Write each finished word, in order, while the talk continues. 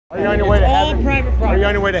Are you on your way to heaven? All private property. Are you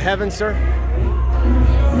on your way to heaven, sir?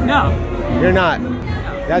 No. You're not.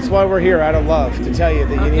 That's why we're here, out of love, to tell you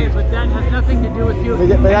that you need. Okay, but that has nothing to do with you.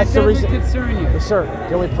 But that's the reason. It doesn't concern you. Sir,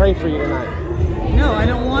 can we pray for you tonight? No, I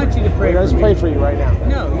don't want you to pray. Let's pray for you right now.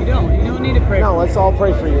 No, you don't. You don't need to pray. No, let's all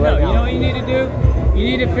pray for you right now. You know what you need to do? You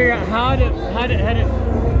need to figure out how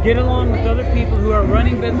to get along with other people who are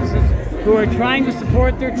running businesses, who are trying to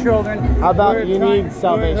support their children. How about you need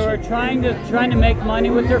salvation? Who are trying to make money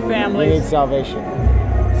with their families. You need salvation.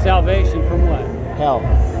 Salvation from what? Hell.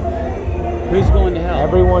 Who's going to hell?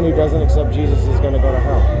 Everyone who doesn't accept Jesus is going to go to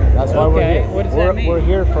hell. That's why we're here. What does that mean? We're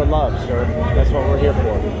here for love, sir. That's what we're here for.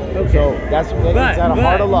 Okay. So it's out of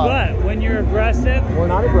heart of love. But when you're aggressive, we're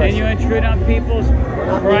not aggressive. And you intrude on people's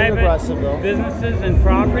private businesses and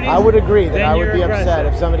properties, I would agree that I would be upset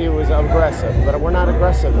if somebody was aggressive, but we're not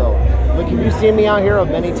aggressive though. Look, have you seen me out here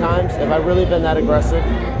many times? Have I really been that aggressive?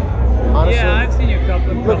 Honestly? Yeah, I've seen you a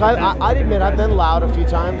couple times. I'd admit I've been loud a few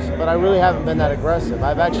times, but I really haven't been that aggressive.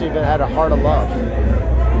 I've actually had a heart of love.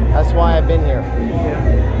 That's why I've been here.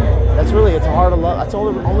 It's a heart of love. That's the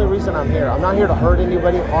only reason I'm here. I'm not here to hurt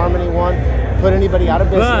anybody, harm anyone, put anybody out of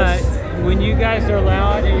business. But when you guys are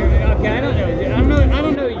loud, and you're okay, I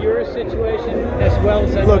don't know your situation as well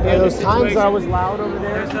as look. Those times I was loud over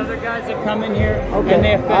there. There's other guys that come in here and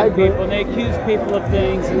they offend people, and they accuse people of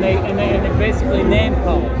things, and they basically name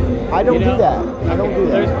call. I don't do that. I don't do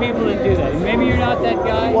that. There's people that do that. Maybe you're not that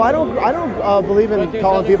guy. Well, I don't believe in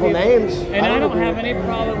calling people names. And I don't have any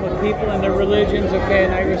problem with people and their religions, okay?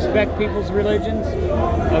 And I respect people's religions,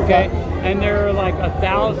 okay? And there are like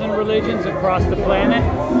 1,000 religions across the planet.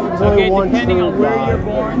 Okay, depending on where you're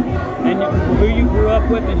born and who you grew up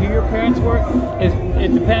with and who your parents were,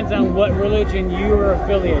 it depends on what religion you are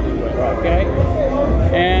affiliated with, okay?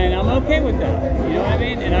 And I'm okay with that, you know what I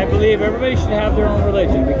mean? And I believe everybody should have their own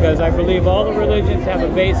religion because I believe all the religions have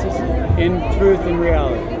a basis in truth and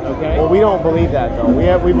reality, okay? Well, we don't believe that though.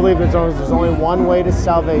 We believe there's only one way to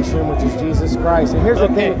salvation, which is Jesus Christ. And here's the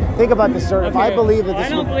thing. Think about this, sir. If I believe that I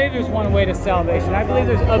don't believe there's one way to salvation. I believe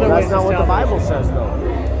there's other ways to salvation. That's not what the Bible says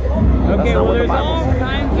though. Okay, well, there's all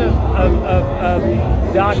kinds of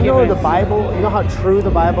documents. You know the Bible, you know how true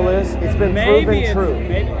the Bible is? It's been proven true.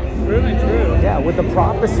 Maybe proven true. Yeah, with the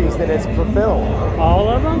prophecies that it's fulfilled. All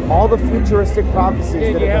of them? All the futuristic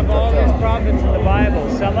prophecies that have been fulfilled. You have all these prophets in the Bible.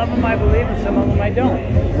 Some of them I believe and some of them I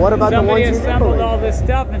don't. What about the ones you Somebody assembled all this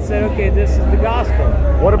stuff and said, okay, this is the gospel.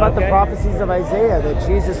 What about the prophecies of Isaiah that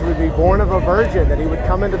Jesus would be born of a virgin, that he would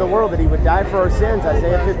come into the world, that he would die for our sins,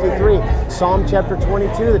 Isaiah 53, Psalm chapter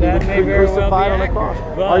 22, that he would be crucified on the cross.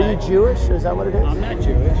 Are you Jewish? Is that what it is? I'm not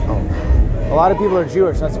Jewish. Oh. A lot of people are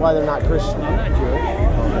Jewish, that's why they're not Christian. I'm not Jewish.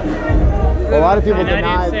 Well, a lot of people deny.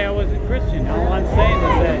 I didn't say I wasn't Christian. All I'm saying is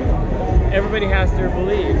that everybody has their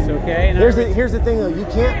beliefs, okay? And here's the thing, though. You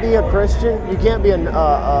can't be a Christian. You can't be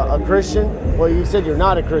a Christian. Well, you said you're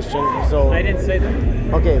not a Christian, so... I didn't say that.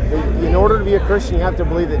 Okay, in order to be a Christian, you have to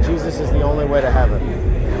believe that Jesus is the only way to heaven.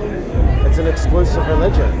 It's an exclusive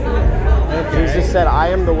religion. Okay. Jesus said, I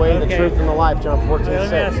am the way, the truth, and the life, John 14:6.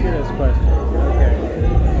 Let me ask you this question.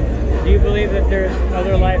 Okay. Do you believe that there's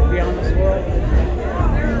other life beyond this world?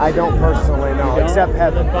 I don't personally know, except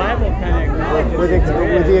heaven. The Bible kind of acknowledges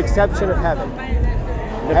with the exception of heaven.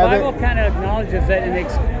 The Bible kind of acknowledges that in the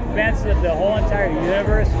expanse of the whole entire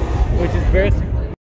universe, which is